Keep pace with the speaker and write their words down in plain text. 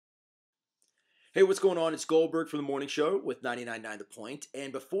Hey, what's going on? It's Goldberg from the morning show with 99.9 The Point.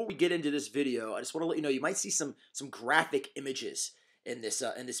 And before we get into this video, I just want to let you know you might see some graphic images in this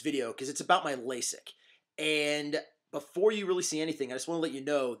video because it's about my Lasik. And before you really see anything, I just want to let you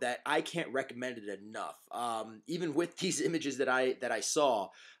know that I can't recommend it enough. Even with these images that I saw,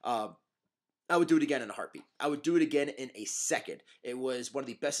 I would do it again in a heartbeat. I would do it again in a second. It was one of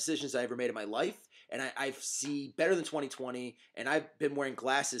the best decisions I ever made in my life. And I see better than 20/20. And I've been wearing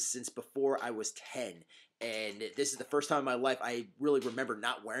glasses since before I was 10. And this is the first time in my life I really remember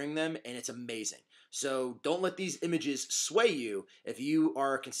not wearing them. And it's amazing. So don't let these images sway you if you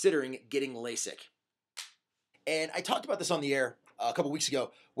are considering getting LASIK. And I talked about this on the air a couple weeks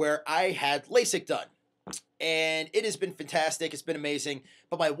ago where I had LASIK done. And it has been fantastic. It's been amazing.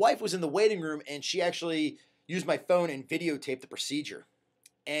 But my wife was in the waiting room and she actually used my phone and videotaped the procedure.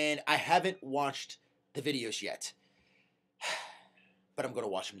 And I haven't watched the videos yet. But I'm going to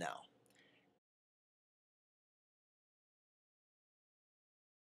watch them now.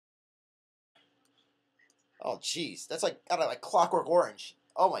 Oh, jeez. That's like out of like Clockwork Orange.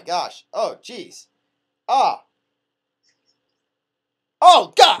 Oh, my gosh. Oh, jeez. Ah.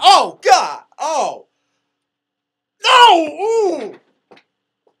 Oh, God. Oh, God. Oh. No! Ooh!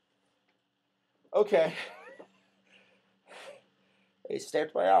 Okay. They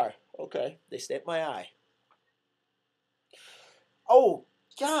stabbed my eye. Okay. They stabbed my eye. Oh,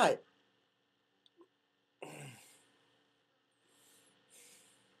 God.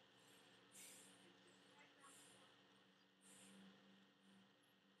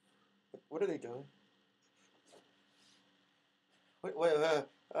 What are they doing? Wait,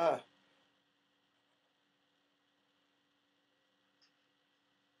 Oh!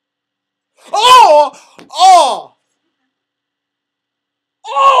 Oh! Oh!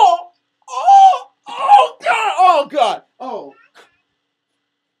 Oh! Oh, God! Oh, God! Oh.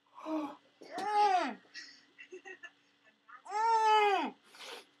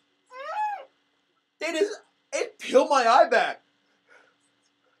 It peeled my eye back.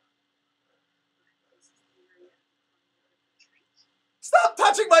 Stop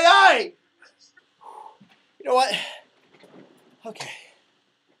touching my eye! You know what? Okay.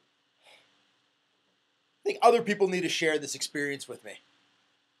 I think other people need to share this experience with me.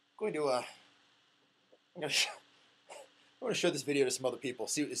 I'm going to show this video to some other people.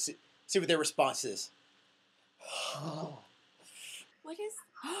 See what their response is. What is?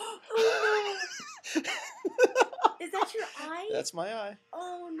 Oh no! Is that your eye? That's my eye.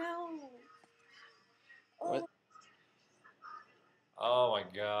 Oh no! Oh. What? Oh my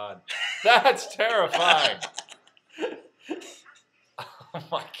God, that's terrifying. Oh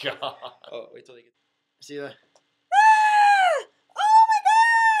my God. Oh, wait till they get. See that? Ah! Oh my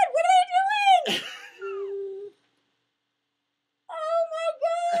God! What are they doing? Oh my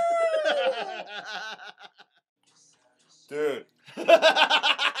God! Dude.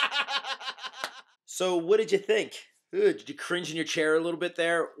 So, what did you think? Ooh, did you cringe in your chair a little bit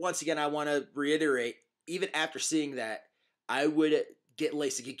there? Once again, I want to reiterate, even after seeing that, I would get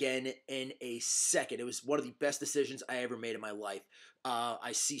LASIK again in a second. It was one of the best decisions I ever made in my life.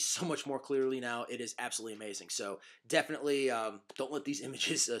 I see so much more clearly now. It is absolutely amazing. So definitely don't let these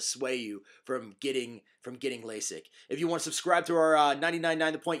images sway you from getting LASIK. If you want to subscribe to our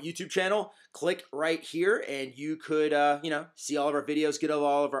 99.9 The Point YouTube channel, click right here, and you could see all of our videos, get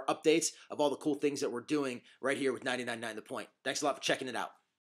all of our updates of all the cool things that we're doing right here with 99.9 The Point. Thanks a lot for checking it out.